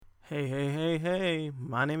Hey,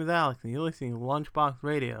 my name is Alex, and you're listening to Lunchbox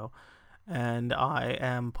Radio, and I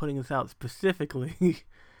am putting this out specifically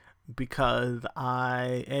because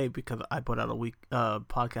I put out a week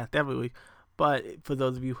podcast every week, but for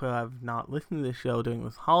those of you who have not listened to this show during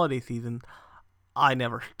this holiday season, I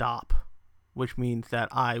never stop, which means that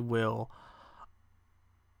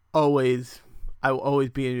always, I will always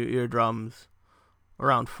be in your eardrums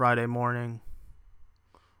around Friday morning,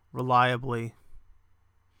 reliably.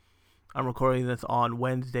 I'm recording this on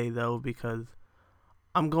Wednesday, though, because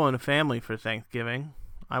I'm going to family for Thanksgiving.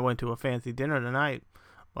 I went to a fancy dinner tonight,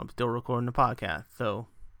 but I'm still recording the podcast, so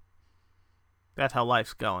that's how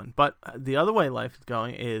life's going. But the other way life is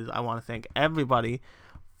going is I want to thank everybody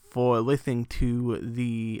for listening to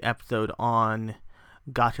the episode on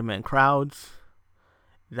Gotcha Men Crowds.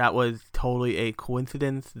 That was totally a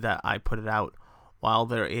coincidence that I put it out while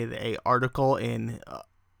there is a article in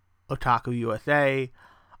Otaku USA.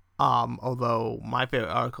 Although my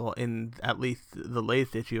favorite article in at least the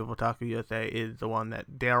latest issue of Otaku USA is the one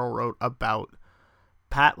that Daryl wrote about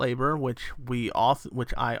Patlabor,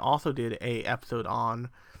 which I also did a episode on.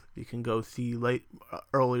 You can go see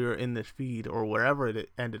earlier in this feed or wherever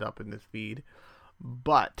it ended up in this feed.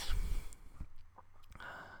 But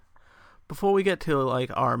before we get to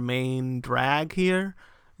like our main drag here,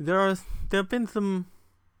 there have been some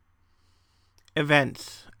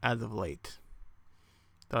events as of late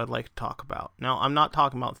that I'd like to talk about. Now, I'm not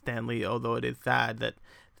talking about Stan Lee, although it is sad that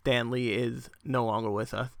Stan Lee is no longer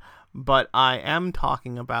with us, but I am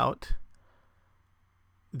talking about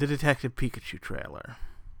the Detective Pikachu trailer.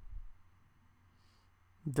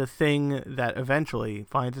 The thing that eventually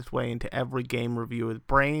finds its way into every game reviewer's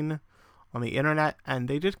brain on the internet, and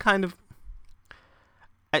they just kind of...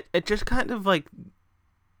 It just kind of like...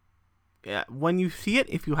 Yeah, when you see it,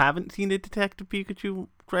 if you haven't seen the Detective Pikachu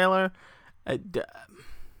trailer...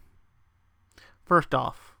 First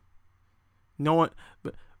off,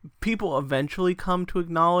 people eventually come to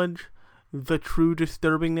acknowledge the true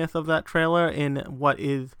disturbingness of that trailer in what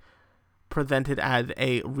is presented as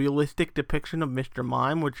a realistic depiction of Mr.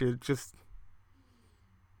 Mime, which is just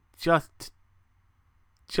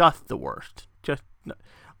the worst. Just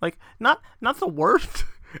like not the worst.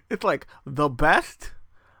 It's like the best,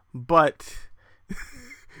 but.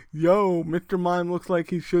 Yo, Mr. Mime looks like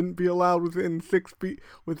he shouldn't be allowed within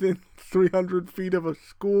 300 feet of a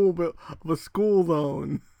school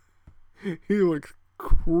zone. He looks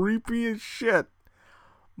creepy as shit.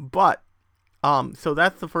 But, so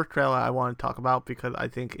that's the first trailer I want to talk about because I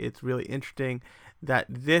think it's really interesting that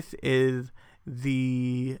this is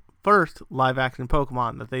the first live-action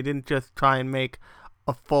Pokemon, that they didn't just try and make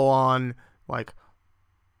a full-on, like,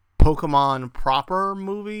 Pokemon proper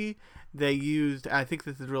movie. They used, I think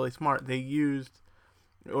this is really smart, they're using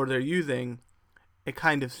a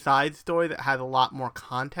kind of side story that has a lot more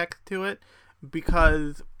context to it,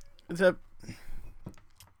 because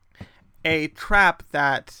a trap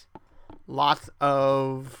that lots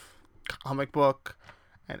of comic book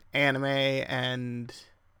and anime and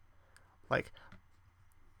like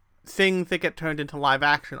things that get turned into live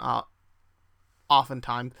action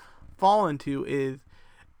oftentimes fall into is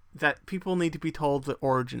that people need to be told the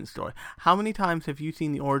origin story. How many times have you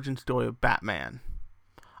seen the origin story of Batman?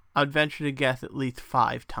 I'd venture to guess at least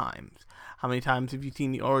 5 times. How many times have you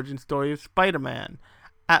seen the origin story of Spider-Man?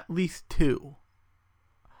 At least 2.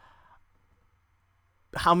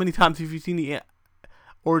 How many times have you seen the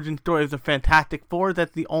origin story of the Fantastic Four?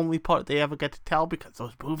 That's the only part they ever get to tell because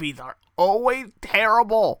those movies are always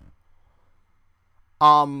terrible.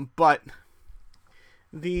 But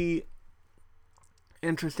the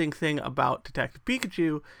interesting thing about Detective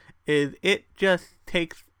Pikachu is it just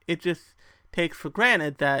takes for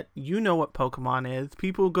granted that you know what Pokemon is.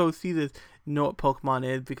 People who go see this know what Pokemon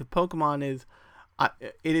is because Pokemon is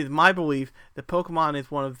it is my belief that Pokemon is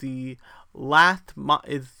one of the last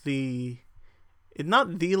the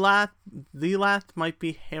last might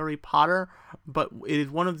be Harry Potter, but it is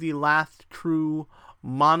one of the last true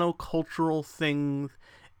monocultural things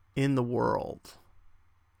in the world.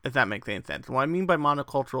 If that makes any sense. What I mean by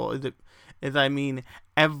monocultural is I mean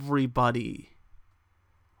everybody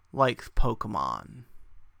likes Pokemon.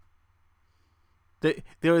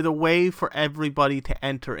 There is a way for everybody to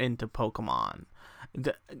enter into Pokemon.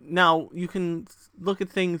 Now, you can look at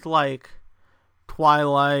things like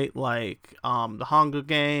Twilight, like the Hunger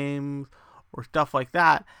Games, or stuff like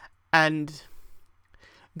that, and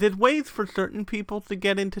there's ways for certain people to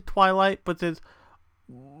get into Twilight, but there's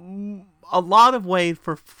a lot of ways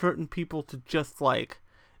for certain people to just like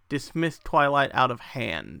dismiss Twilight out of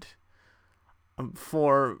hand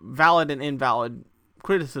for valid and invalid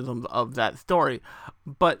criticisms of that story.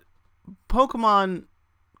 But Pokemon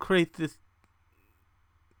creates this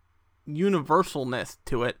universalness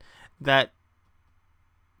to it that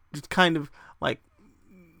just kind of like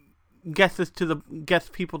gets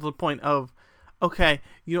people to the point of, okay,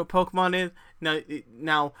 you know what Pokemon is?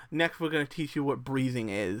 Now next we're going to teach you what breathing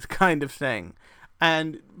is, kind of thing.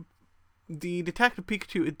 And the Detective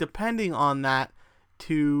Pikachu is depending on that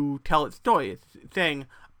to tell its story. It's saying,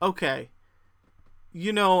 okay,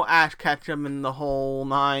 you know Ash Ketchum and the whole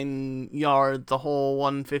 9 yards, the whole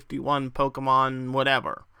 151 Pokemon,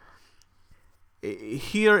 whatever.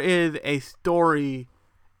 Here is a story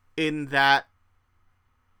in that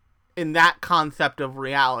concept of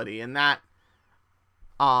reality, in that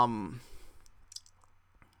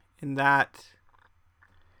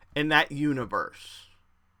universe.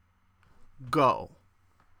 Go.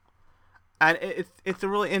 And it's a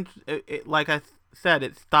really like I said,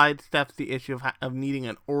 it sidesteps the issue of needing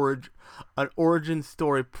an origin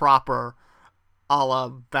story proper, a la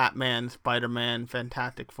Batman, Spider-Man,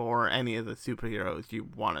 Fantastic Four, any of the superheroes you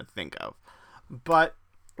want to think of. But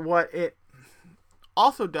what it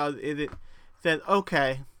also does is it says,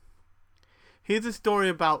 okay, here's a story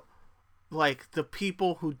about like the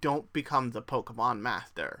people who don't become the Pokemon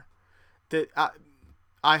Master. That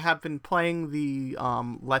I have been playing the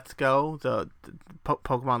Let's Go, the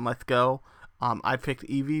Pokemon Let's Go. I picked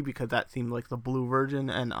Eevee because that seemed like the blue version,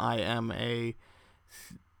 and I am a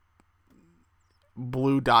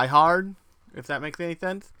blue diehard, if that makes any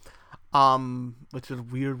sense. Which is a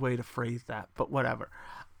weird way to phrase that, but whatever.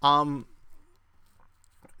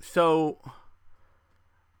 So,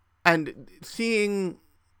 and seeing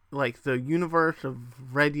like the universe of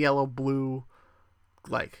red, yellow, blue,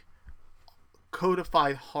 like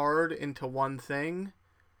codified hard into one thing,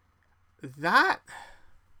 that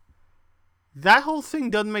whole thing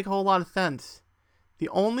doesn't make a whole lot of sense. The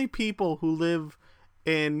only people who live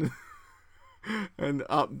in and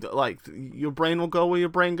like your brain will go where your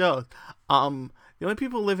brain goes. The only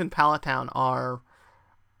people who live in Palatown are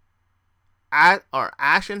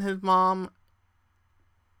Ash and his mom,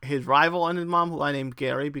 his rival and his mom, who I named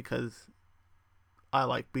Gary because I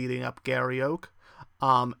like beating up Gary Oak,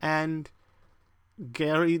 and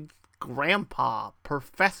Gary's grandpa,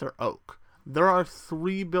 Professor Oak. There are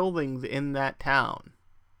 3 buildings in that town.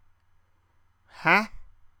 Huh?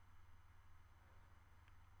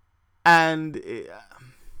 And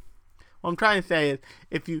what I'm trying to say is,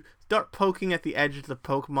 if you start poking at the edges of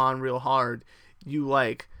Pokemon real hard, you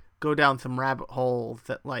like go down some rabbit holes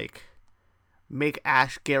that like make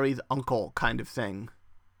Ash Gary's uncle kind of thing.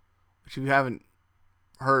 Which, if you haven't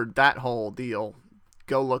heard that whole deal,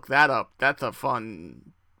 go look that up. That's a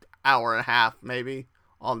fun hour and a half maybe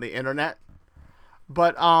on the internet.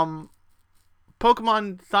 But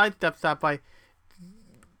Pokemon sidesteps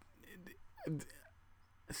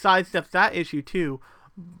that issue too.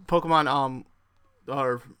 Pokemon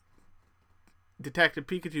or Detective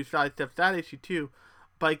Pikachu sidesteps that issue too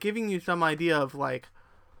by giving you some idea of like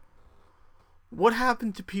what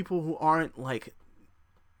happened to people who aren't like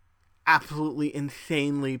absolutely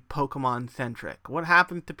insanely Pokemon centric. What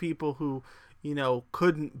happened to people who, you know,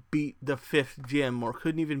 couldn't beat the 5th gym or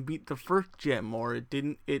couldn't even beat the 1st gym, or it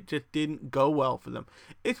just didn't go well for them.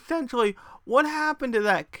 Essentially, what happened to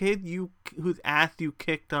that kid whose ass you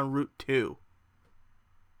kicked on Route 2?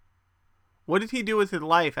 What did he do with his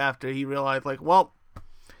life after he realized, like, well,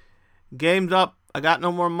 game's up, I got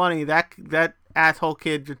no more money, that asshole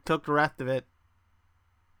kid just took the rest of it,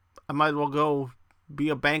 I might as well go be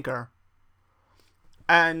a banker.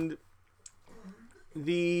 And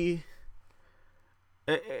it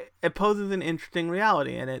poses an interesting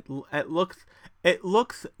reality, and it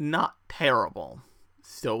looks not terrible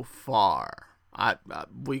so far.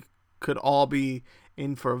 We could all be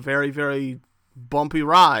in for a very, very bumpy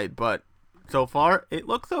ride, but so far it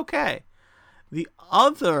looks okay. The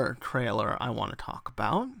other trailer I want to talk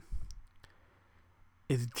about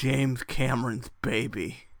is James Cameron's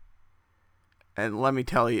baby. And let me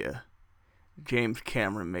tell you, James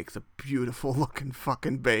Cameron makes a beautiful looking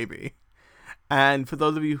fucking baby. And for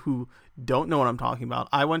those of you who don't know what I'm talking about,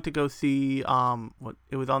 I went to go see what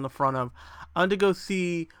it was on the front of. I went to go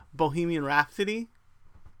see Bohemian Rhapsody.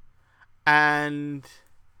 And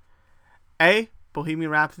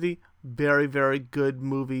Bohemian Rhapsody, very, very good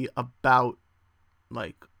movie about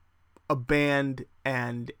like a band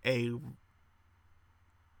and a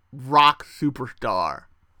rock superstar.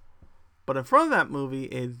 But in front of that movie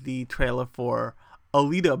is the trailer for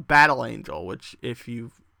Alita Battle Angel, which, if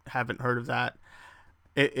you haven't heard of that,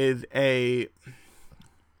 it is a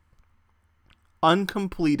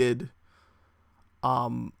uncompleted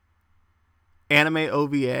anime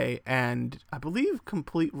OVA and I believe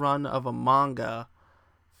complete run of a manga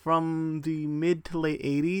from the mid to late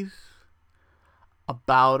 80s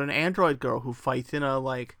about an android girl who fights in a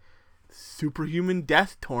like superhuman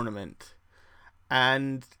death tournament.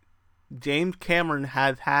 And James Cameron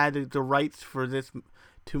has had the rights for this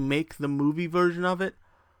to make the movie version of it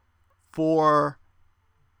for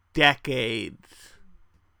decades.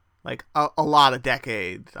 Like a lot of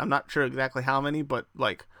decades. I'm not sure exactly how many, but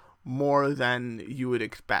like more than you would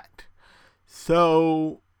expect.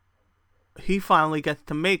 So he finally gets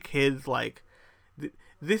to make his like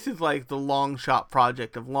this is like the long shot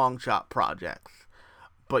project of long shot projects.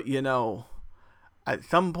 But you know, at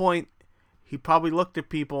some point he probably looked at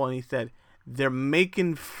people and he said, they're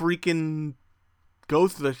making freaking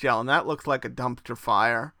Ghost of the Shell and that looks like a dumpster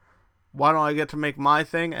fire. Why don't I get to make my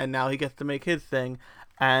thing? And now he gets to make his thing.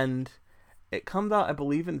 And it comes out, I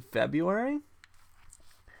believe, in February.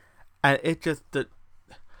 And it just,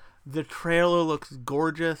 the trailer looks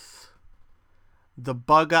gorgeous. The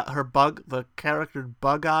character's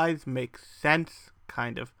bug eyes make sense,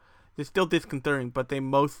 kind of. They're still disconcerting, but they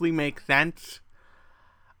mostly make sense.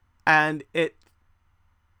 And it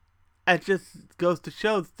just goes to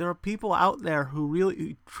show that there are people out there who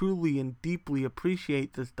really, truly, and deeply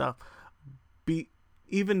appreciate this stuff.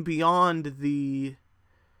 Even beyond the...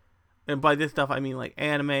 And by this stuff, I mean like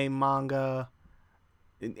anime, manga.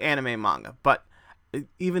 But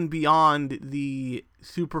even beyond the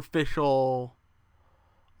superficial,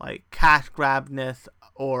 like, cash grabness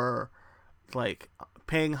or, like,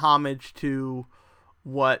 paying homage to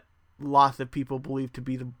what lots of people believe to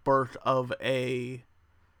be the birth of a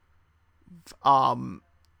film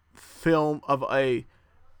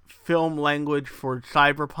language for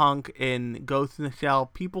cyberpunk in Ghost in the Shell.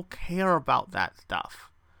 People care about that stuff.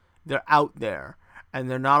 They're out there, and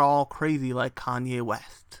they're not all crazy like Kanye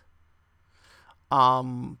West.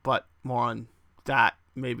 But more on that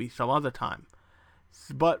maybe some other time.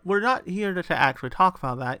 But we're not here to actually talk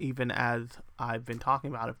about that, even as I've been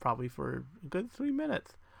talking about it probably for a good 3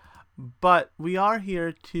 minutes. But we are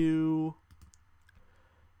here to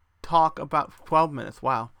talk about 12 minutes.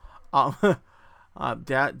 Wow.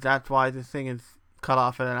 That's why this thing is cut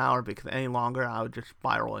off at an hour, because any longer I would just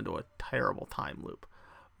spiral into a terrible time loop.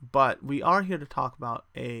 But we are here to talk about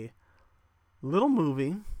a little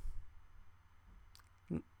movie.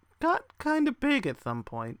 Got kind of big at some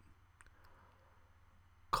point.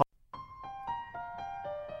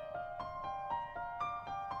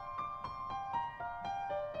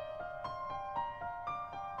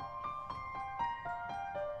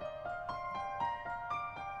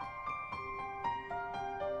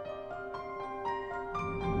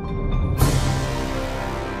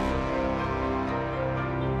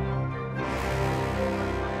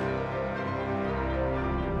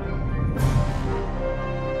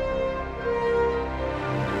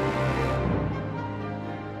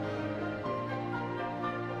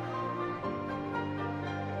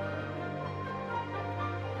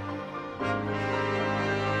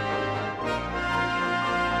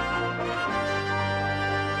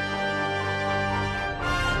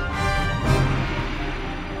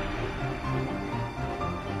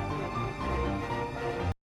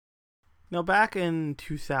 Now, back in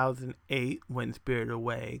 2008, when Spirited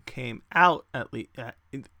Away came out, at least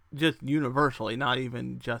just universally, not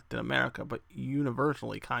even just in America, but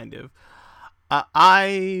universally, kind of,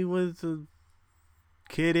 I was a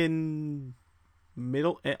kid in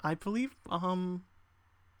I believe,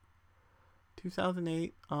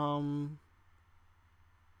 2008.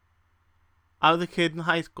 I was a kid in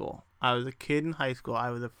high school. I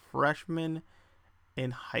was a freshman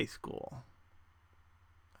in high school.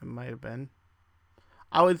 I might have been.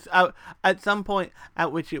 I was out at some point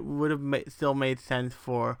at which it would have still made sense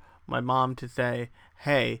for my mom to say,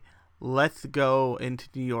 "Hey, let's go into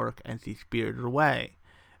New York and see Spirited Away,"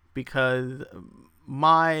 because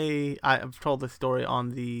I've told this story on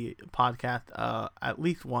the podcast at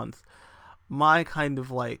least once. My kind of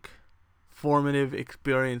like formative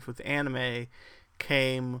experience with anime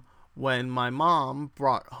came when my mom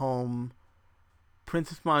brought home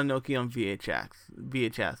Princess Mononoke on VHS, the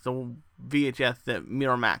VHS that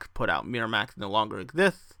Miramax put out. Miramax no longer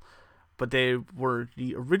exists, but they were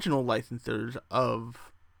the original licensors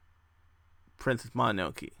of Princess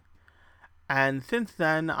Mononoke. And since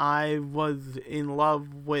then, I was in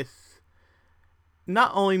love with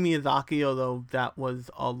not only Miyazaki, although that was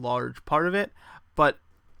a large part of it, but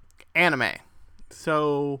anime.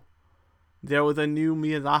 So there was a new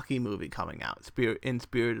Miyazaki movie coming out,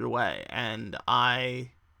 Spirited Away, and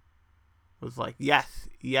I was like, yes,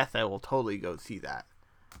 I will totally go see that.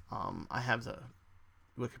 I have the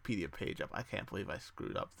Wikipedia page up. I can't believe I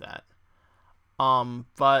screwed up that.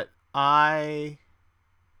 But I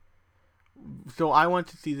went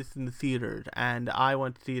to see this in the theaters, and I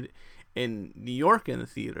went to see it in New York in the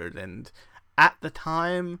theaters, and at the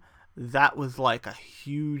time, that was like a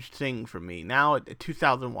huge thing for me. Now,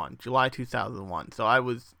 2001, July 2001, so I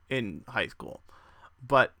was in high school.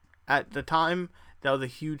 But at the time, that was a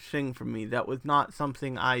huge thing for me. That was not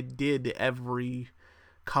something I did every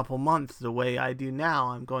couple months the way I do now.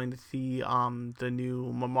 I'm going to see the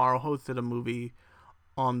new Mamoru Hosoda movie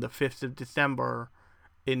on the 5th of December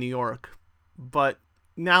in New York. But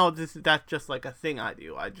now that's just like a thing I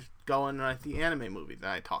do. I just go in and I see anime movies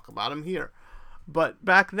and I talk about them here. But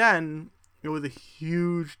back then, it was a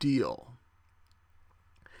huge deal.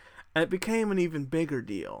 And it became an even bigger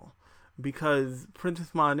deal because Princess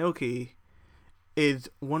Mononoke is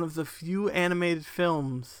one of the few animated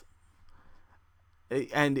films,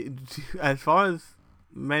 and as far as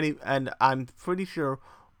many, and I'm pretty sure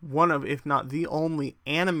one of, if not the only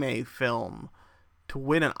anime film to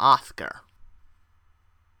win an Oscar.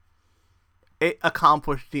 It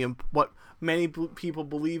accomplished what many people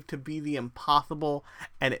believe to be the impossible,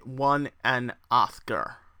 and it won an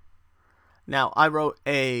Oscar. Now, I wrote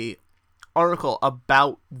a article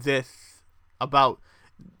about this, about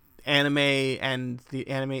anime and the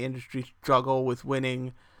anime industry struggle with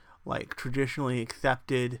winning like traditionally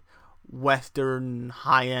accepted Western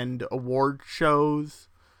high-end award shows,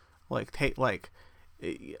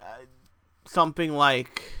 something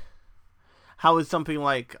like, how is something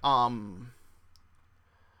like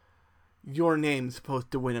Your Name's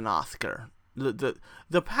supposed to win an Oscar?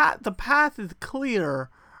 The path is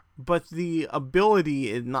clear, but the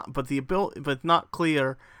ability is not. But it's not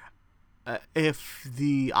clear if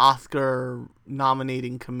the Oscar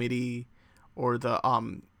nominating committee or the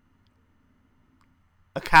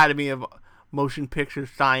Academy of Motion Picture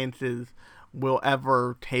Sciences will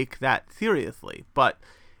ever take that seriously. But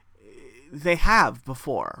they have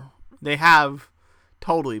before. They have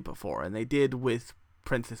totally before, and they did with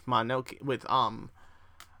Princess Mononoke, with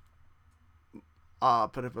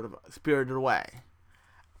Spirited Away.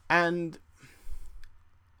 And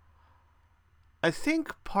I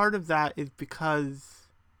think part of that is because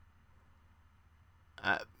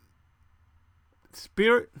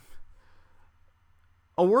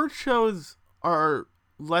award shows are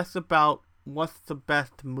less about what's the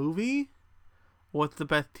best movie, what's the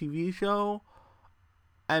best TV show,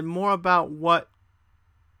 and more about what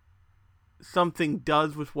something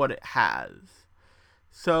does with what it has.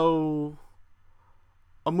 So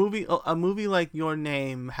a movie like Your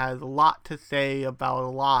Name has a lot to say about a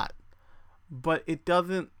lot, but it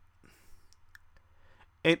doesn't.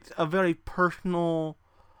 It's a very personal,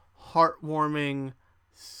 heartwarming,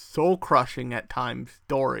 soul-crushing at times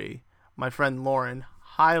story. My friend Lauren,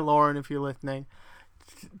 hi Lauren if you're listening,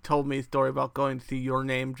 told me a story about going to see Your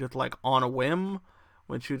Name just like on a whim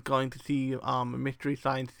when she was going to see a Mystery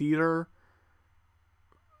Science Theater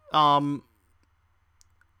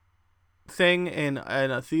thing in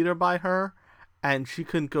a theater by her, and she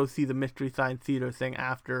couldn't go see the Mystery Science Theater thing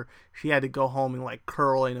after. She had to go home and like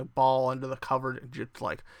curl in a ball under the cover and just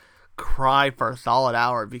like cry for a solid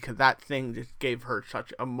hour because that thing just gave her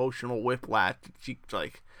such emotional whiplash that she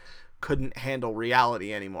like couldn't handle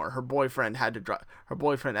reality anymore. Her boyfriend at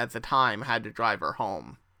the time had to drive her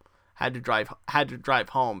home. Had to drive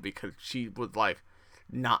home because she was like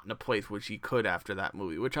not in a place where she could after that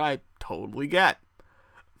movie, which I totally get.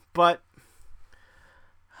 But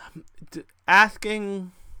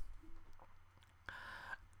asking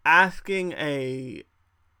an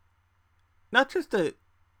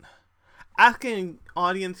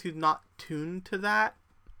audience who's not tuned to that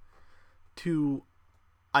to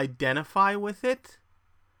identify with it,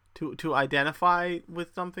 to identify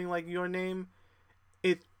with something like Your Name,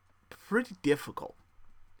 it's pretty difficult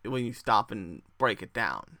when you stop and break it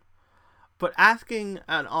down. But asking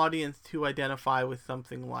an audience to identify with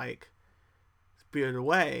something like Spirited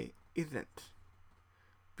Away isn't.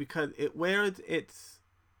 Because it wears its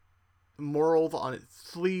morals on its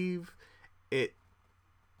sleeve. It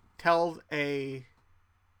tells a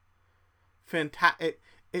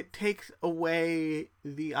it takes away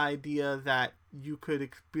the idea that you could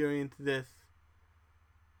experience this,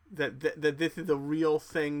 that this is a real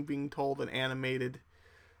thing being told in animated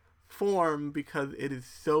form, because it is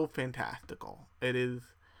so fantastical. It is,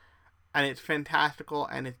 and it's fantastical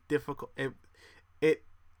and it's difficult. It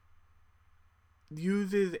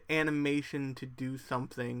uses animation to do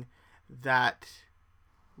something that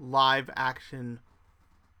live action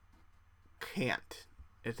can't,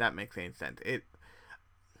 if that makes any sense.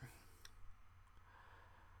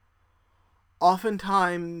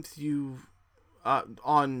 oftentimes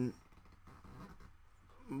on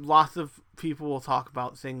lots of people will talk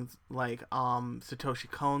about things like Satoshi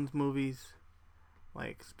Kon's movies,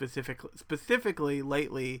 like specifically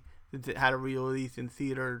lately, since it had a re-release in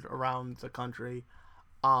theaters around the country,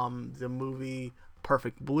 the movie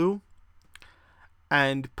Perfect Blue.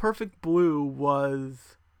 And Perfect Blue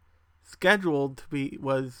was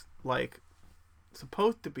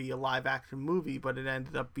supposed to be a live action movie, but it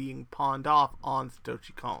ended up being pawned off on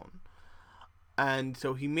Satoshi Kon. And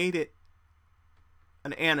so he made it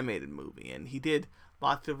an animated movie, and he did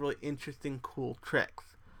lots of really interesting, cool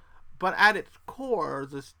tricks. But at its core,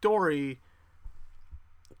 the story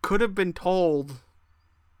could have been told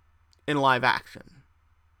in live action.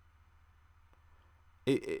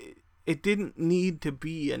 It didn't need to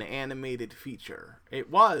be an animated feature. It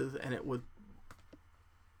was, and it was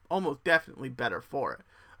almost definitely better for it.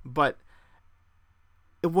 But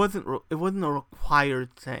it wasn't a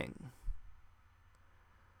required thing.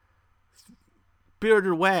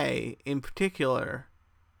 Spirited Away, in particular,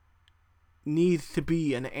 needs to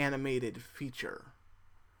be an animated feature.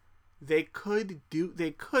 They could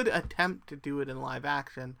attempt to do it in live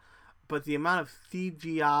action, but the amount of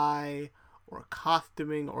CGI or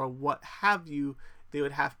costuming or what have you they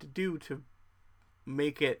would have to do to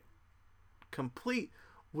make it complete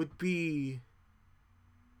would be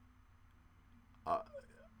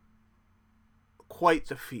quite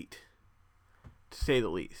the feat, to say the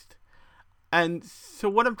least. And so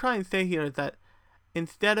what I'm trying to say here is that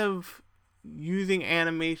instead of using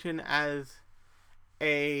animation as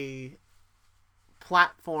a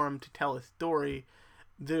platform to tell a story,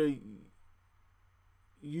 they're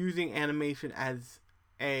using animation as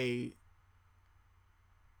a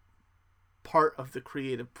part of the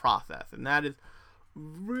creative process. And that is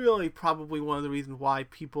really probably one of the reasons why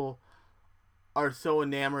people are so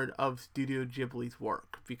enamored of Studio Ghibli's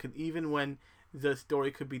work. Because even when the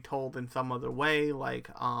story could be told in some other way, like,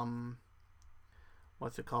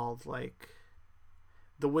 what's it called? Like,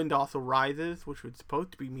 The Wind Also Rises, which was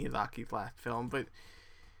supposed to be Miyazaki's last film, but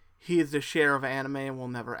he is the share of anime and will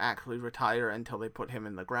never actually retire until they put him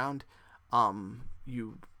in the ground.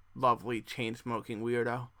 You lovely chain-smoking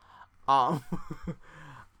weirdo.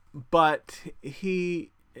 But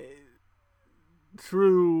he,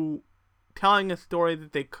 through telling a story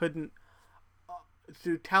that they couldn't,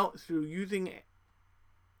 through using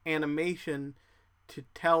animation to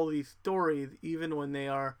tell these stories, even when they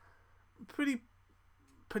are pretty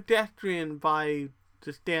pedestrian by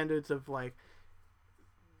the standards of, like,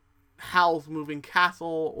 Howl's Moving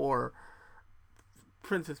Castle or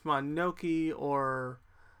Princess Mononoke or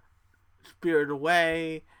Spirited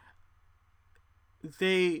Away,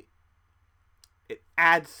 it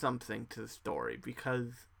adds something to the story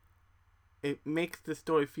because it makes the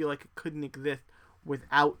story feel like it couldn't exist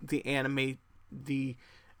without the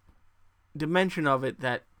dimension of it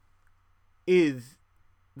that is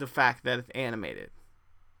the fact that it's animated.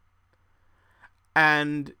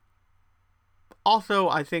 And also,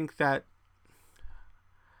 I think that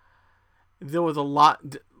there was a lot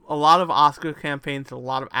of Oscar campaigns, a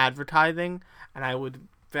lot of advertising, and I would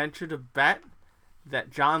venture to bet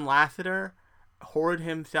that John Lasseter hoarded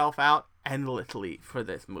himself out endlessly for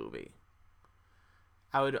this movie.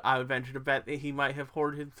 I would venture to bet that he might have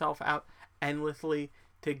hoarded himself out endlessly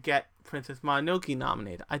to get Princess Mononoke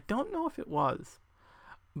nominated. I don't know if it was,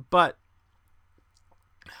 but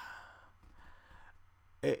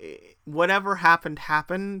whatever happened,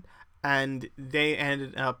 and they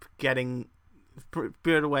ended up getting,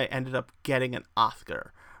 Spirited Away ended up getting an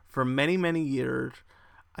Oscar for many, many years.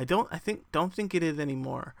 I don't think it is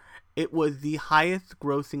anymore. It was the highest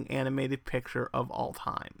grossing animated picture of all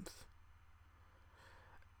times.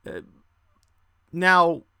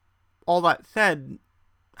 Now, all that said,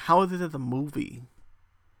 how is it as a movie?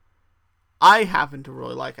 I happen to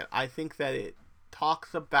really like it. I think that it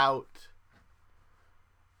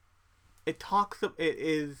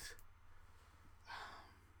is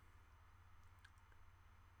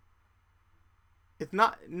it's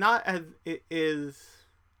not as it is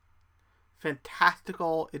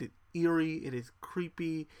fantastical, it is eerie, it is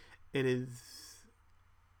creepy, it is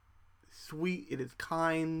sweet, it is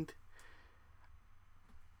kind,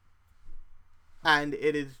 and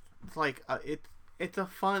it is like it's a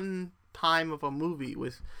fun time of a movie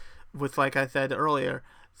with like I said earlier,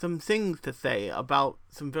 some things to say about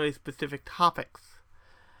some very specific topics.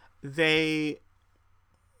 They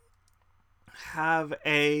have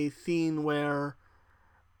a scene where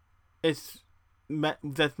that's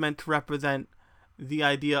meant to represent the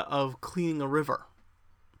idea of cleaning a river,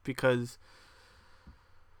 because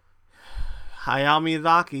Hayao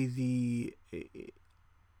Miyazaki, the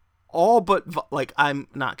all but, like, I'm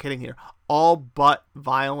not kidding here, all but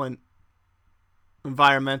violent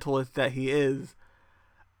environmentalist that he is,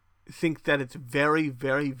 think that it's very,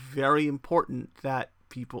 very, very important that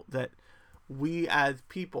we as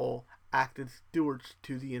people act as stewards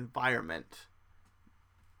to the environment.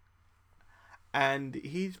 And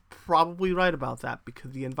he's probably right about that,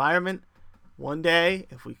 because the environment, one day,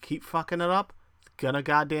 if we keep fucking it up, it's gonna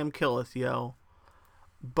goddamn kill us, yo.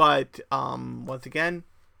 But, once again,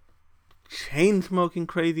 chain smoking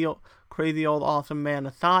crazy old awesome man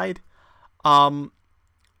aside,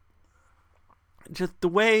 just the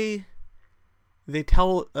way they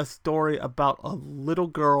tell a story about a little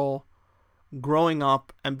girl growing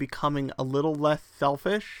up and becoming a little less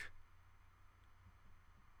selfish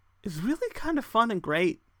is really kind of fun and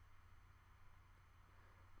great.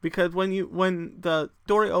 Because when the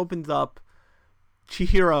story opens up,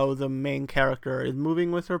 Chihiro, the main character, is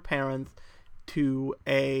moving with her parents to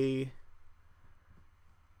a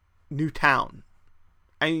new town.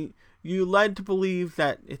 And you led to believe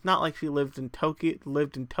that it's not like she lived in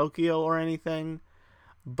Tokyo or anything,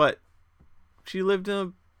 but she lived in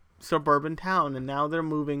a suburban town, and now they're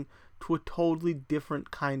moving to a totally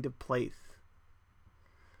different kind of place.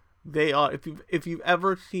 They are, if you've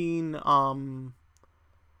ever seen A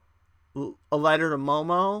Letter to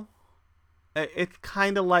Momo, it's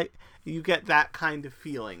kind of like, you get that kind of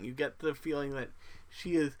feeling. You get the feeling that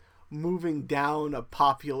she is moving down a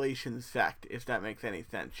population sect, if that makes any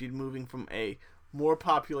sense. She's moving from a more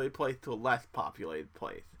populated place to a less populated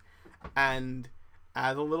place. And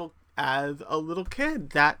as a little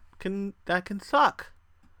kid, that can suck.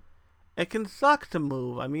 It can suck to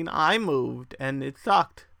move. I mean, I moved and it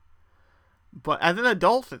sucked. But as an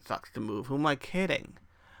adult, it sucks to move. Who am I kidding?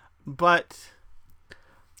 But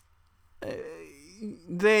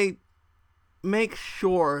they make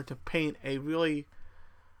sure to paint a really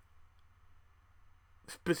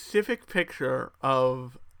specific picture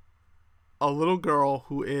of a little girl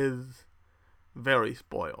who is very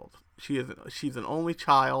spoiled. She's an only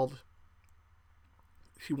child.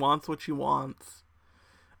 She wants what she wants.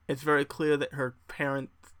 It's very clear that her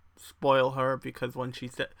parents spoil her, because when she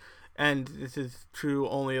said, and this is true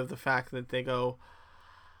only of the fact that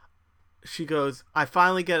she goes, I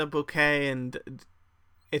finally get a bouquet and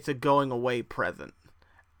it's a going away present.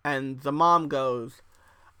 And the mom goes,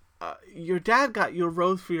 your dad got you a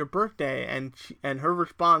rose for your birthday, and her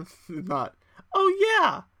response is not, oh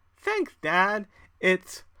yeah, thanks Dad,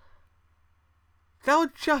 that was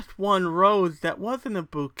just one rose, that wasn't a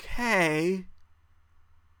bouquet.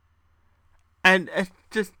 And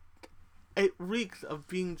it reeks of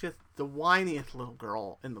being just the whiniest little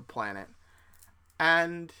girl in the planet.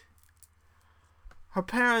 And her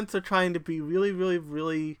parents are trying to be really, really,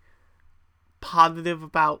 really positive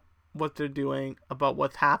about what they're doing, about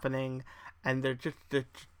what's happening, and they're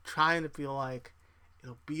trying to be like,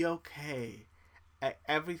 it'll be okay.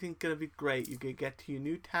 Everything's gonna be great. You can get to your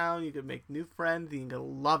new town, you can make new friends, and you're gonna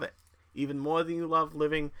love it. Even more than you love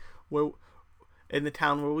living in the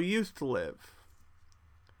town where we used to live.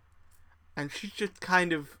 And she's just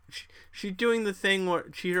kind of, she's doing the thing where,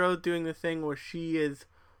 Chihiro's doing the thing where she is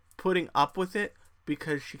putting up with it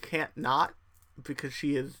because she can't not, because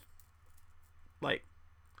she is, like,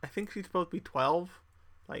 I think she's supposed to be 12,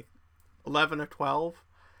 like 11 or 12,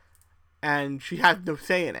 and she has no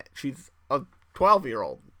say in it. She's a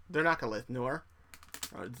 12-year-old. They're not going to listen to her,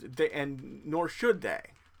 and nor should they.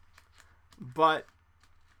 But,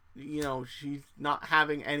 you know, she's not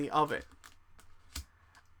having any of it.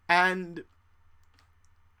 And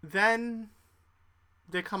then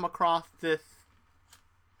they come across this,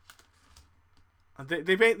 they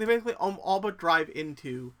basically all but drive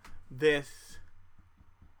into this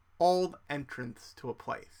old entrance to a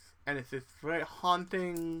place. And it's this very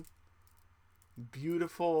haunting,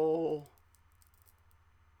 beautiful,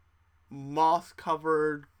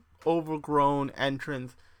 moss-covered, overgrown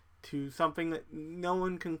entrance to something that no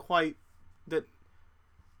one can quite, that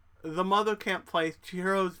the mother can't place.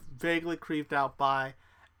 Chihiro's vaguely creeped out by,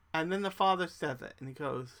 and then the father says it, and he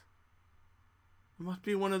goes, it must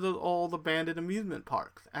be one of those old abandoned amusement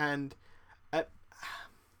parks. And at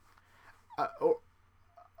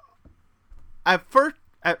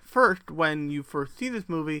first, when you first see this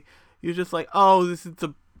movie, you're just like, oh, this is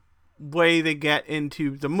the way they get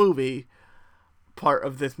into the movie part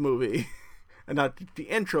of this movie, and not the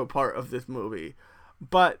intro part of this movie.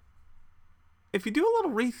 But if you do a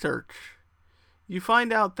little research, you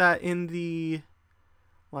find out that in the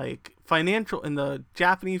in the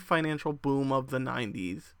Japanese financial boom of the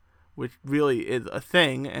 90s, which really is a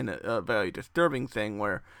thing, and a very disturbing thing,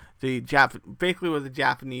 where basically what the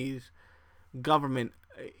Japanese government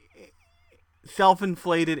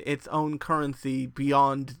self-inflated its own currency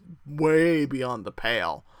way beyond the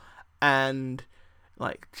pale. And,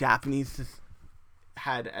 like, Japanese just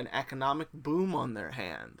had an economic boom on their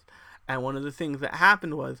hands. And one of the things that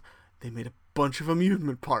happened was they made a bunch of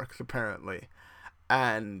amusement parks, apparently.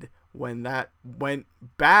 And when that went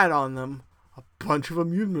bad on them, a bunch of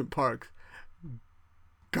amusement parks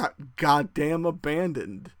got goddamn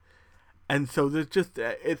abandoned. And so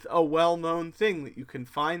it's a well-known thing that you can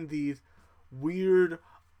find these weird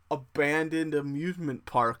abandoned amusement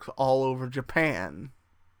parks all over Japan.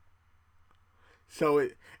 So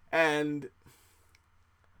the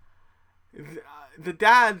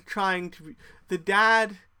dad trying to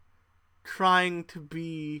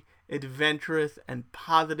be adventurous and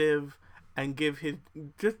positive and give his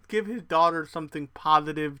daughter something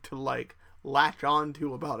positive to, like, latch on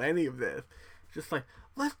to about any of this. Just like,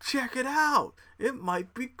 let's check it out. It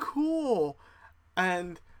might be cool.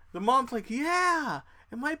 And the mom's like, yeah,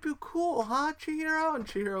 it might be cool, huh, Chihiro? And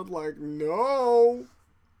Chihiro's like, no.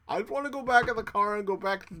 I just want to go back in the car and go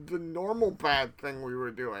back to the normal bad thing we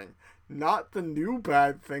were doing. Not the new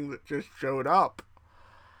bad thing that just showed up.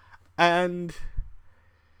 And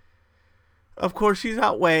of course she's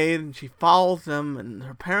outweighed and she follows them, and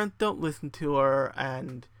her parents don't listen to her,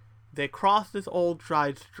 and they cross this old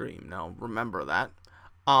dried stream. Now remember that.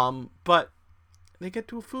 But they get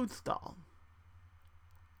to a food stall.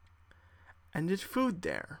 And there's food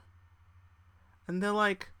there. And they're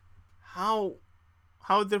like, how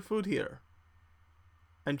is there food here?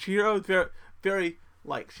 And Chihiro is very, very,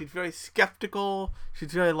 like, she's very skeptical.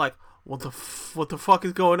 She's very like, what the fuck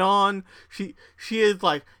is going on? She is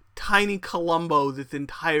like tiny Columbo this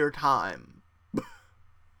entire time.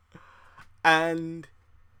 And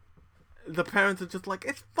the parents are just like,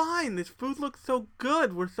 it's fine. This food looks so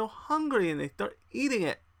good. We're so hungry. And they start eating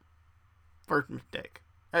it. First mistake.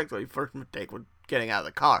 Actually, first mistake was getting out of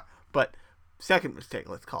the car. But second mistake,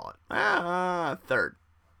 let's call it. Third.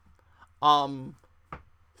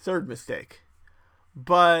 Third mistake.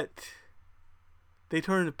 But they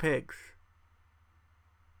turn into pigs.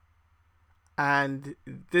 And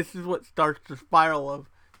this is what starts the spiral of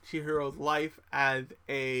Chihiro's life as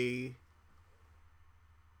a,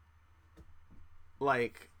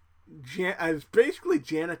 like, as basically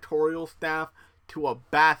janitorial staff to a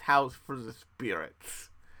bathhouse for the spirits.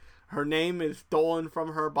 Her name is stolen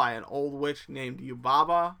from her by an old witch named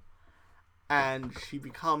Yubaba, and she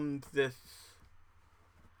becomes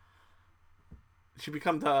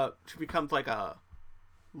like a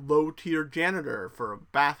low-tier janitor for a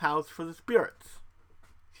bathhouse for the spirits.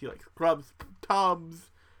 She, like, scrubs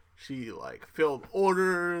tubs, she, like, filled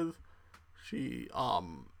orders, she,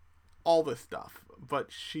 all this stuff.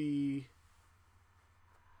 But she,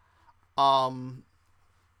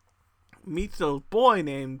 meets a boy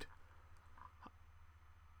named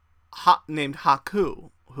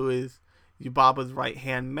Haku, who is Yubaba's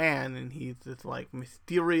right-hand man, and he's this, like,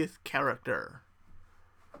 mysterious character.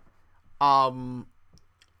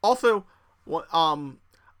 Also,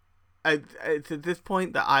 it's at this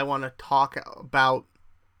point that I want to talk about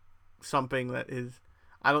something that is,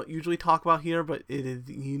 I don't usually talk about here, but it is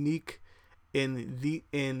unique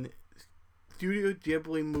in Studio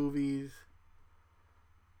Ghibli movies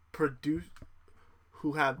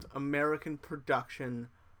who have American production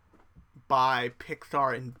by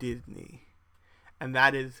Pixar and Disney, and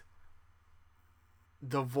that is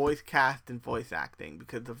the voice cast and voice acting,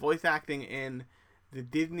 because the voice acting in the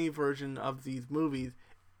Disney version of these movies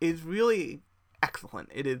is really excellent.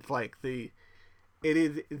 It is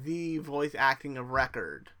the voice acting of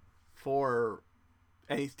record for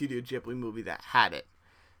any Studio Ghibli movie that had it.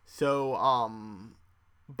 So,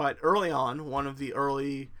 but early on, one of the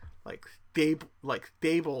early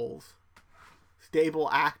stable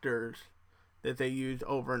actors that they used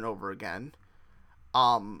over and over again,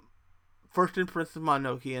 first in Princess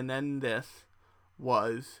Mononoke, and then this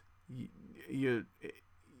was, you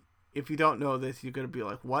if you don't know this, you're gonna be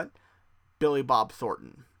like, what? Billy Bob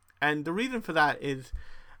Thornton. And the reason for that is,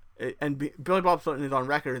 Billy Bob Thornton is on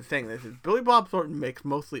record as saying this, is Billy Bob Thornton makes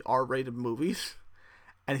mostly R-rated movies,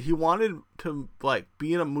 and he wanted to, like,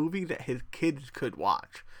 be in a movie that his kids could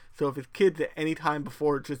watch. So if his kids at any time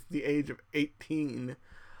before just the age of 18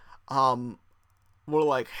 were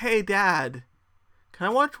like, hey Dad, can I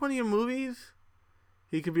watch one of your movies?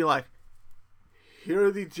 He could be like, here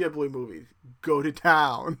are the Ghibli movies, go to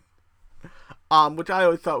town. Which I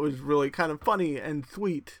always thought was really kind of funny and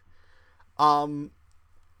sweet. But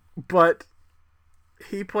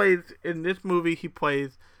he plays, in this movie, he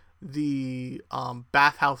plays the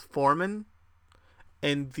bathhouse foreman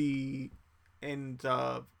in the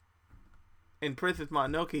in Princess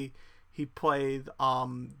Mononoke, he plays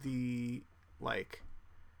the like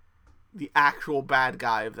the actual bad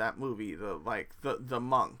guy of that movie, the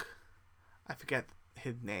monk. I forget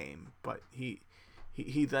his name, but he's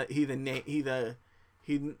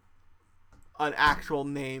an actual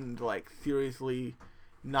named, like, seriously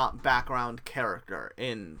not background character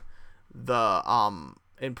in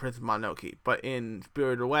in Princess Mononoke. But in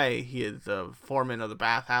Spirited Away, he is the foreman of the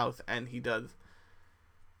bathhouse, and he does.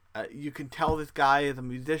 You can tell this guy is a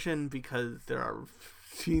musician because there are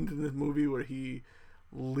scenes in this movie where he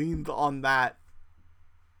leans on that,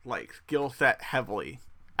 like, skill set heavily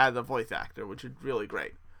as a voice actor, which is really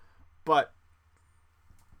great. But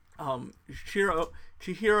Chihiro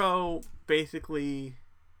basically,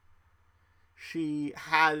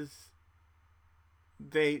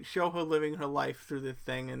 they show her living her life through this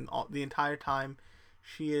thing, and the entire time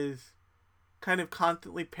she is kind of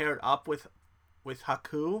constantly paired up with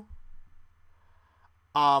Haku.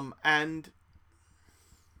 And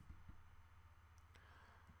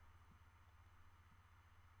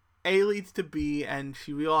A leads to B, and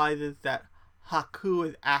she realizes that Haku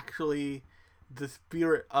is actually the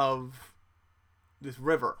spirit of this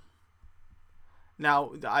river.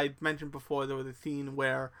 Now, I mentioned before there was a scene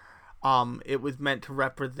where it was meant to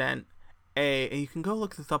represent and you can go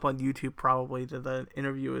look this up on YouTube probably, there's an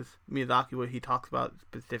interview with Miyazaki where he talks about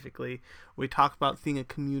specifically, where he talks about seeing a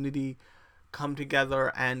community come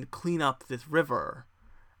together and clean up this river.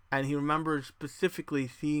 And he remembers specifically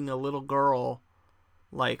seeing a little girl,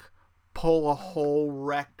 like, pull a whole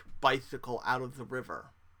wrecked bicycle out of the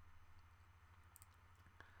river.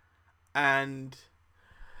 And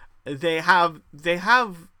they have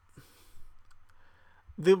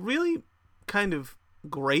the really kind of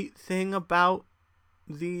great thing about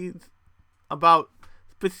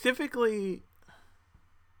specifically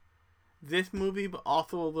this movie, but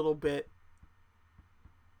also a little bit,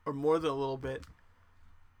 or more than a little bit,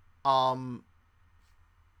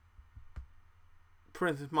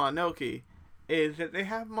 Princess Mononoke, is that they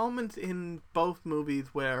have moments in both movies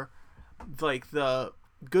where, like, the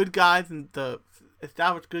good guys and the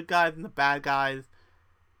established good guys and the bad guys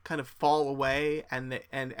kind of fall away, and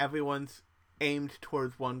everyone's aimed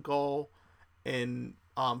towards one goal. In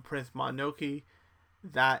Princess Mononoke,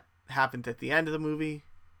 that happens at the end of the movie.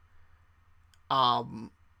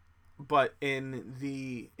 But in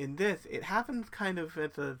this, it happens kind of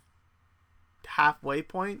at the halfway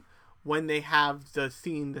point when they have the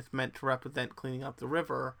scene that's meant to represent cleaning up the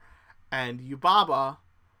river, and Yubaba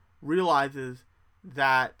realizes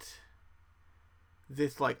that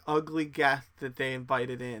this, like, ugly guest that they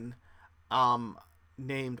invited in,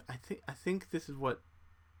 named, I think this is what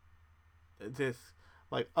this,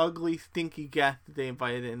 like, ugly stinky guest that they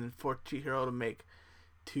invited in for Chihiro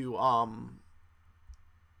to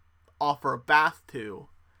offer a bath to,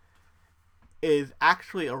 is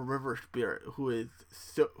actually a river spirit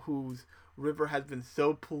whose river has been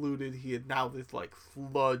so polluted he is now this, like,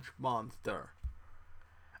 sludge monster.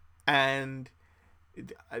 And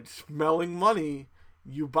smelling money,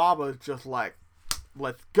 Yubaba is just like,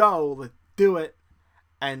 let's go, let's do it.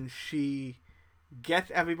 And she gets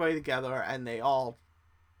everybody together, and they all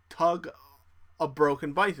tug a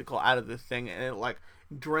broken bicycle out of this thing, and it, like,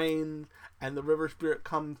 drains, and the river spirit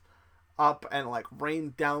comes up and, like,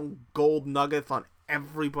 rains down gold nuggets on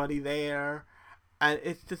everybody there. And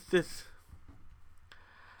it's just this,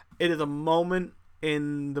 it is a moment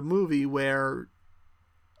in the movie where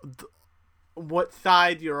what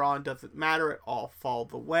side you're on doesn't matter, it all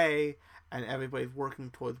falls away, and everybody's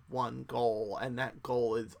working towards one goal, and that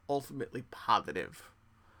goal is ultimately positive.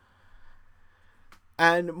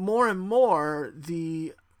 And more,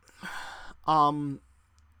 the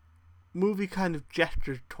movie kind of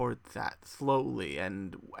gestures towards that slowly,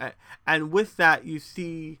 and with that you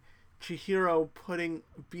see Chihiro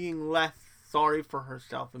being less sorry for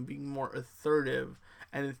herself and being more assertive,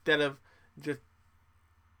 and instead of just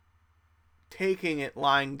taking it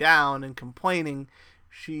lying down and complaining,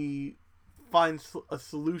 she finds a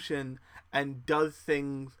solution and does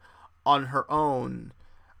things on her own,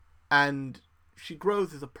 and she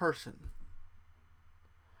grows as a person.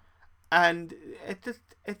 And it's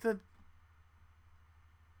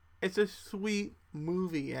a sweet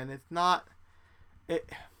movie, and it's not, it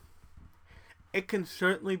can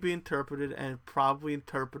certainly be interpreted, and probably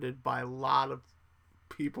interpreted by a lot of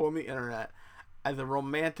people on the internet, as a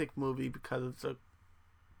romantic movie because it's a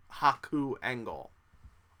Haku angle.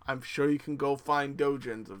 I'm sure you can go find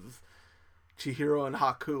doujins of Chihiro and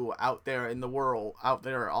Haku out there in the world, out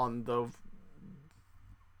there on the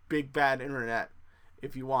big bad internet,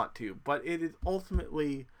 if you want to. But it is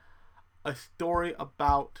ultimately a story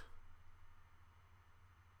about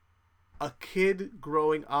a kid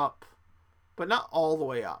growing up, but not all the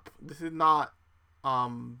way up. This is not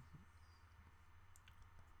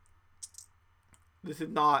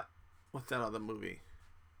what's that other movie?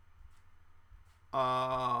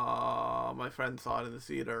 My friend saw it in the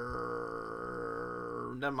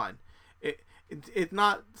theater. Never mind. It's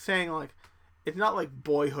not saying like, it's not like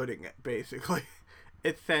boyhooding it, basically.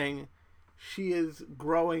 It's saying she is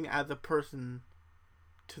growing as a person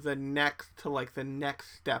to the next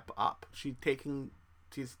step up. She's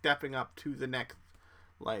stepping up to the next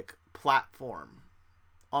like platform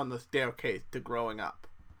on the staircase to growing up.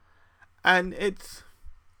 And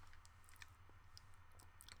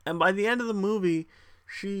by the end of the movie,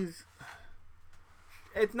 it's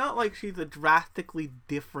not like she's a drastically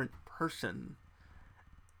different person.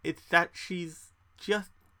 It's that she's just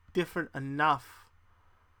different enough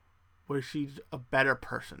where she's a better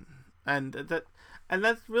person. And that's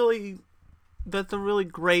a really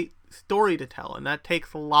great story to tell, and that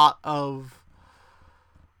takes a lot of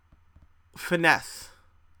finesse.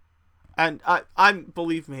 And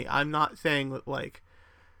believe me, I'm not saying that like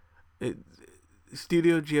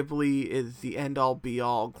Studio Ghibli is the end-all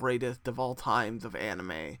be-all greatest of all times of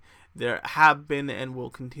anime. There have been and will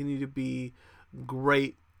continue to be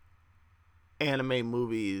great anime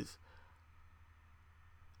movies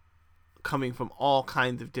coming from all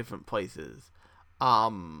kinds of different places.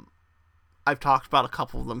 I've talked about a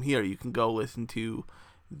couple of them here. You can go listen to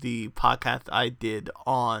the podcast I did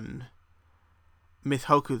on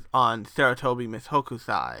Sarutobi Miss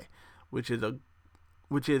Hokusai, which is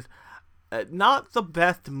not the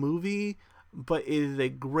best movie, but is a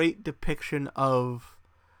great depiction of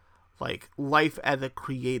like life as a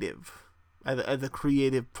creative, as a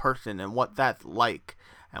creative person, and what that's like,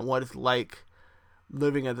 and what it's like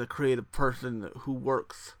living as a creative person who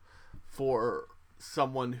works for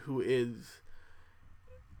someone who is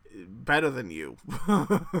better than you,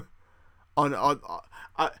 who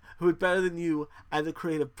is better than you as a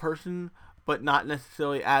creative person, but not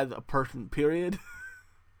necessarily as a person. Period.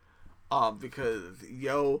 Because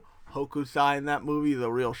Hokusai in that movie is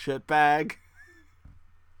a real shitbag.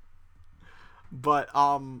 But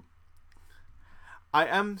I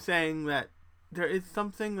am saying that there is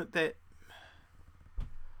something that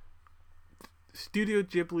Studio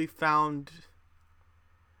Ghibli found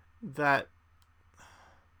that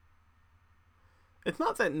it's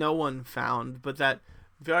not that no one found, but that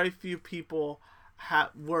very few people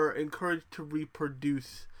were encouraged to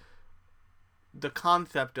reproduce the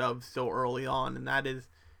concept of so early on, and that is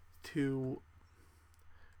to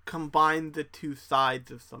combine the two sides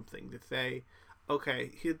of something, to say,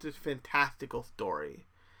 okay, here's this fantastical story,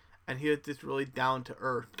 and here's this really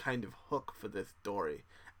down-to-earth kind of hook for this story,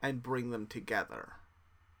 and bring them together.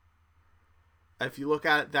 If you look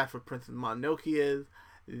at it, that's what Princess Mononoke is.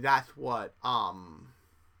 That's what Howl's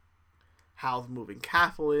Moving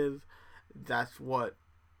Castle is. That's what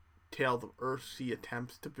Tales of Earthsea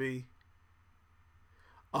attempts to be.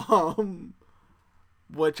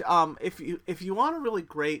 Which if you want a really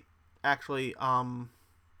great actually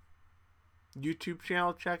YouTube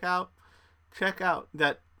channel check out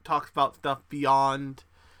that talks about stuff beyond,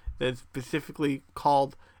 that's specifically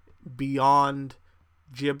called Beyond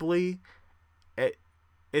Ghibli.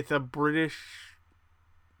 It's a British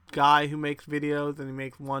guy who makes videos, and he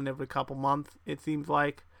makes one every couple months, it seems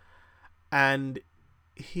like, and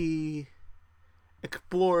he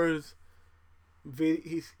explores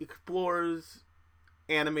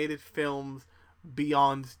animated films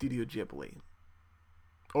beyond Studio Ghibli,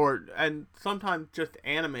 and sometimes just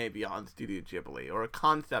anime beyond Studio Ghibli, or a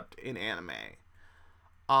concept in anime,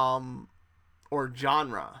 or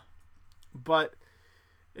genre. But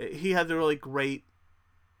he has a really great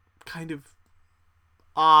kind of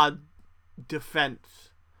odd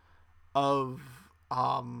defense of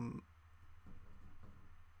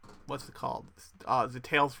what's it called? The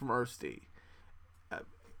Tales from Earthsea.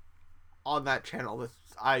 On that channel, that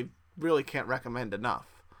I really can't recommend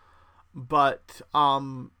enough. But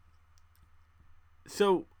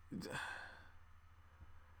so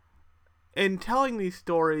in telling these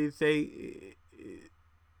stories,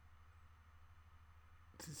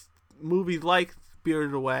 movies like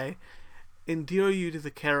Spirited Away endear you to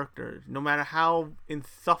the characters. No matter how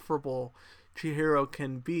insufferable Chihiro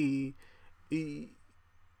can be,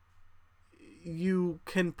 you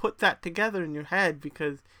can put that together in your head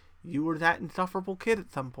because you were that insufferable kid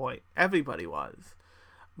at some point. Everybody was.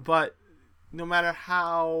 But no matter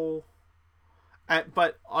how...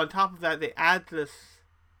 But on top of that, they add this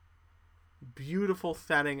beautiful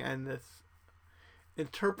setting and this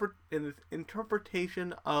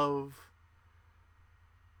interpretation of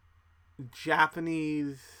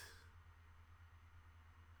Japanese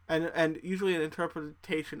and usually an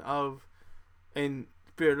interpretation of, in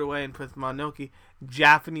Spirited Away and Princess Mononoke,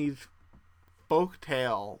 Japanese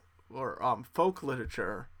folktale or folk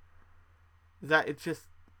literature, that it's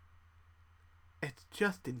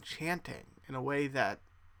just enchanting in a way that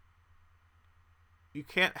you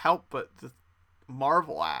can't help but just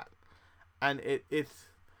marvel at. And it's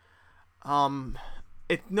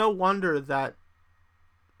no wonder that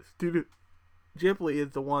Studio Ghibli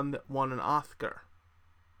is the one that won an Oscar,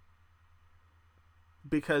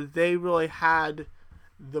 because they really had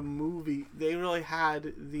the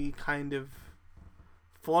kind of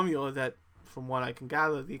formula that, from what I can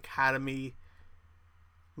gather, the Academy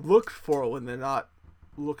looks for when they're not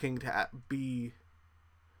looking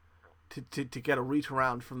to get a reach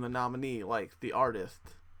around from the nominee, like The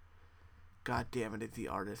Artist. God damn it, is The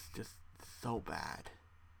Artist just so bad?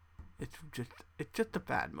 It's just a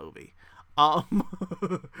bad movie.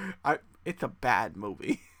 It's a bad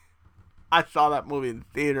movie. I saw that movie in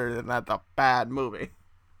theaters, and that's a bad movie.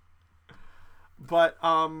 But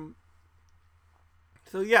so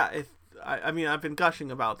yeah, I mean, I've been gushing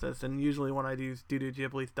about this, and usually when I do Studio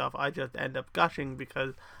Ghibli stuff, I just end up gushing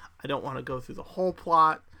because I don't want to go through the whole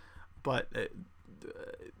plot. But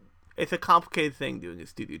it's a complicated thing doing a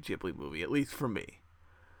Studio Ghibli movie, at least for me.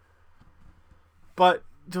 But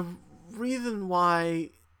the reason why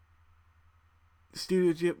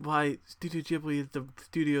Studio Ghibli is the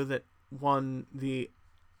studio that won the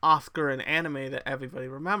Oscar in anime that everybody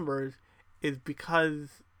remembers is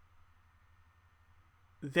because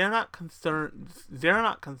they're not concerned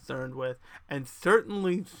with, and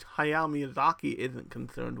certainly Hayao Miyazaki isn't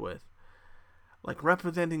concerned with, like,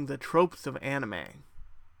 representing the tropes of anime.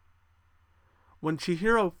 When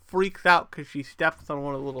Chihiro freaks out because she steps on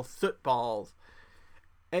one of the little soot balls,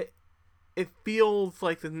 it feels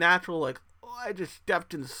like the natural, like, oh, I just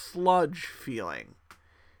stepped in sludge feeling.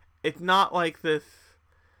 It's not like this,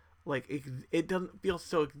 like, it doesn't feel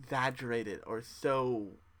so exaggerated or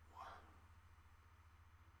so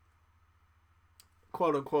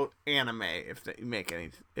quote unquote anime, if that makes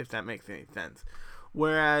any sense.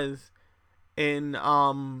 Whereas in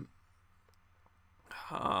Makoto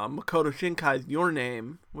Shinkai's Your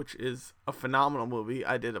Name, which is a phenomenal movie,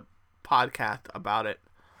 I did a podcast about it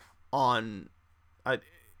I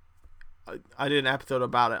did an episode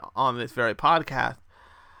about it on this very podcast,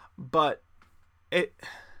 but it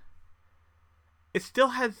still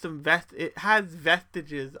has it has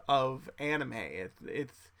vestiges of anime.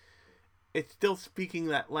 It's still speaking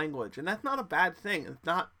that language, and that's not a bad thing. It's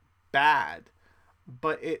not bad,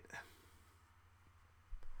 but it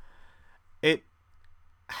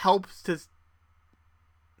helps to.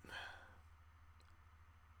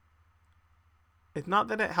 It's not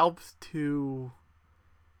that it helps to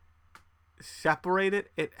separate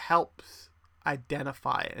it. It helps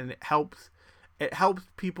identify it, and it helps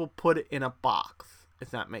people put it in a box,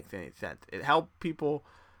 if that makes any sense. It helps people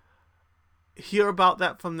hear about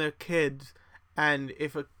that from their kids, and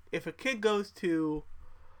if a kid goes to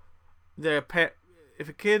their if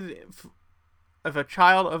a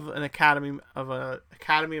child of an academy of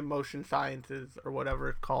motion sciences or whatever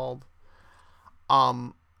it's called,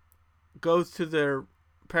 goes to their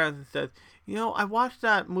parents and says, I watched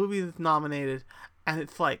that movie that's nominated, and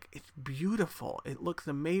it's beautiful. It looks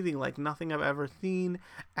amazing, like nothing I've ever seen,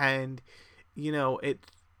 and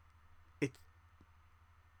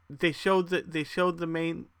they showed the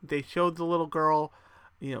little girl,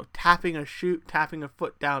 tapping her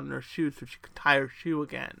foot down in her shoe so she could tie her shoe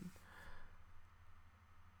again.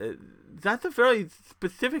 That's a very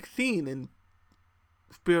specific scene in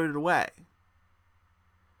Spirited Away.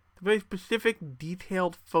 It's a very specific,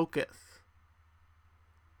 detailed focus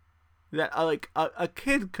that a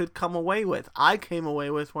kid could come away with. I came away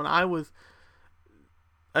with when I was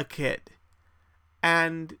a kid.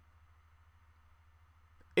 And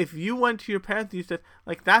if you went to your parents and you said,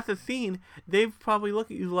 that's a scene, they'd probably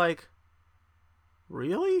look at you like,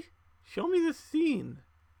 really? Show me this scene.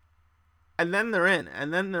 And then they're in,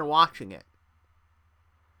 and then they're watching it.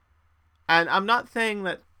 And I'm not saying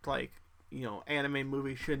that, anime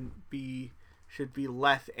movies should be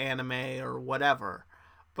less anime or whatever.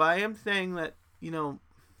 But I am saying that,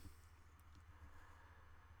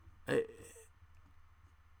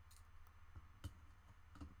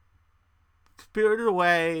 Spirited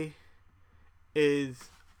Away is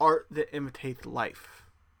art that imitates life.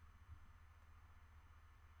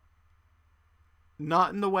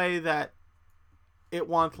 Not in the way that it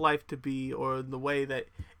wants life to be, or in the way that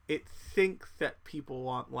it thinks that people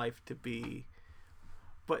want life to be,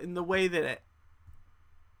 but in the way that it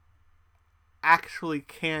actually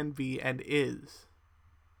can be and is.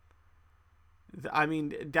 I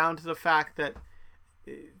mean, down to the fact that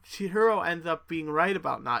Chihiro ends up being right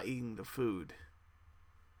about not eating the food.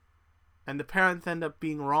 And the parents end up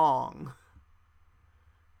being wrong.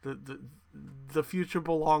 The future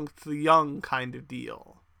belongs to the young kind of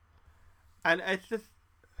deal. And it's just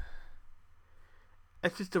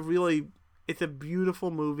it's a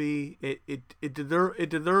beautiful movie. It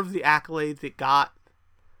deserves the accolades it got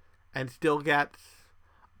and still gets.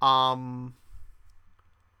 But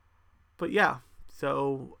yeah,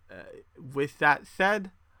 so with that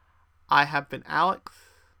said, I have been Alex.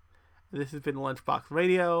 This has been Lunchbox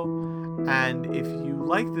Radio, and if you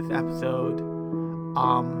like this episode,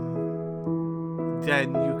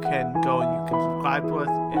 then you can go and you can subscribe to us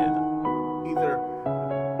either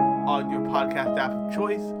on your podcast app of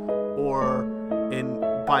choice or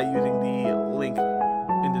by using the link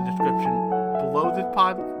in the description below this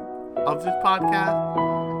podcast.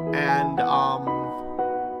 And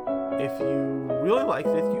if you really like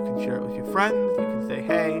this, you can share it with your friends. You can say,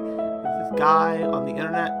 hey, there's this guy on the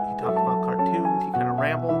internet. He talks about cartoons. He kind of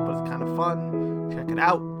rambles, but it's kind of fun. Check it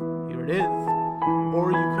out. Here it is.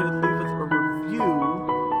 Or you could leave us a review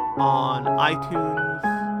on iTunes,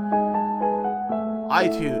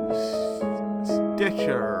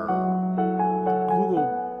 Stitcher,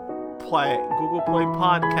 Google Play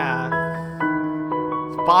Podcasts,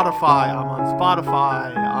 Spotify. I'm on Spotify.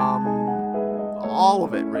 All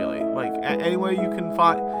of it, really. Like, anywhere you can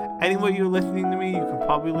find, anywhere you're listening to me, you can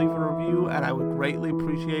probably leave a review, and I would greatly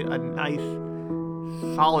appreciate a nice,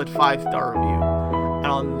 solid 5-star review. And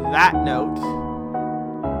on that note,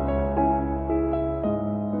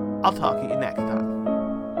 I'll talk to you next time.